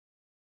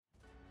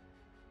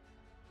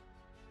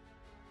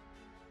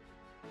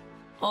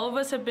All of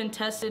us have been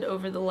tested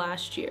over the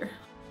last year.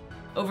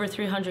 Over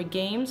 300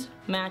 games,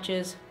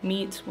 matches,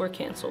 meets were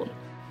canceled.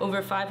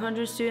 Over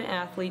 500 student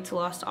athletes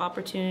lost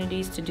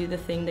opportunities to do the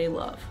thing they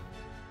love.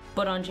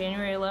 But on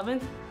January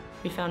 11th,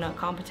 we found out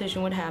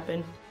competition would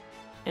happen,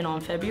 and on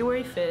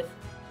February 5th,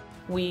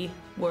 we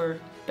were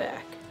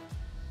back.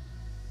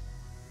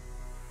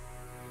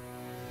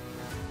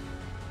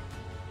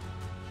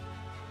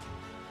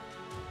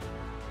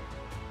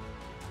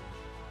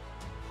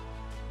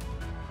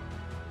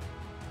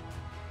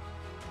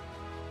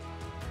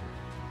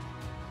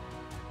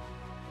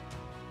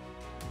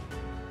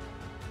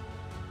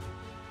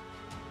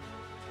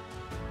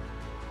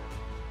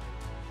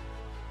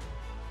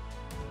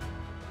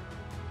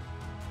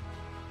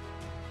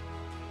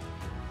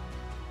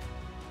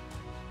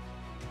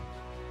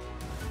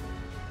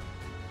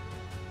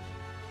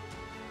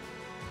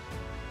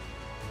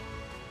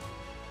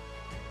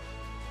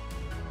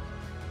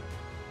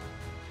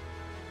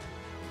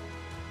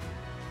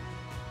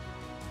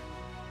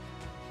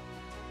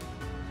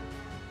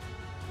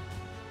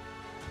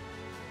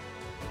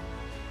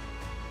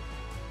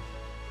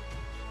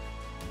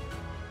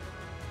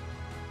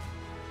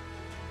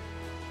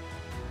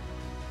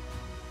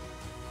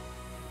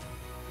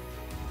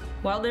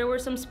 While there were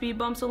some speed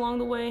bumps along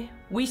the way,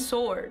 we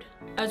soared.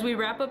 As we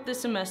wrap up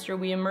this semester,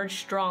 we emerge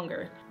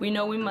stronger. We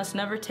know we must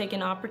never take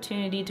an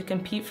opportunity to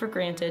compete for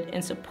granted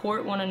and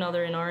support one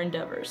another in our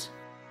endeavors.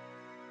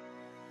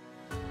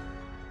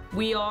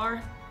 We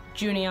are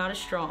Juniata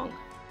Strong.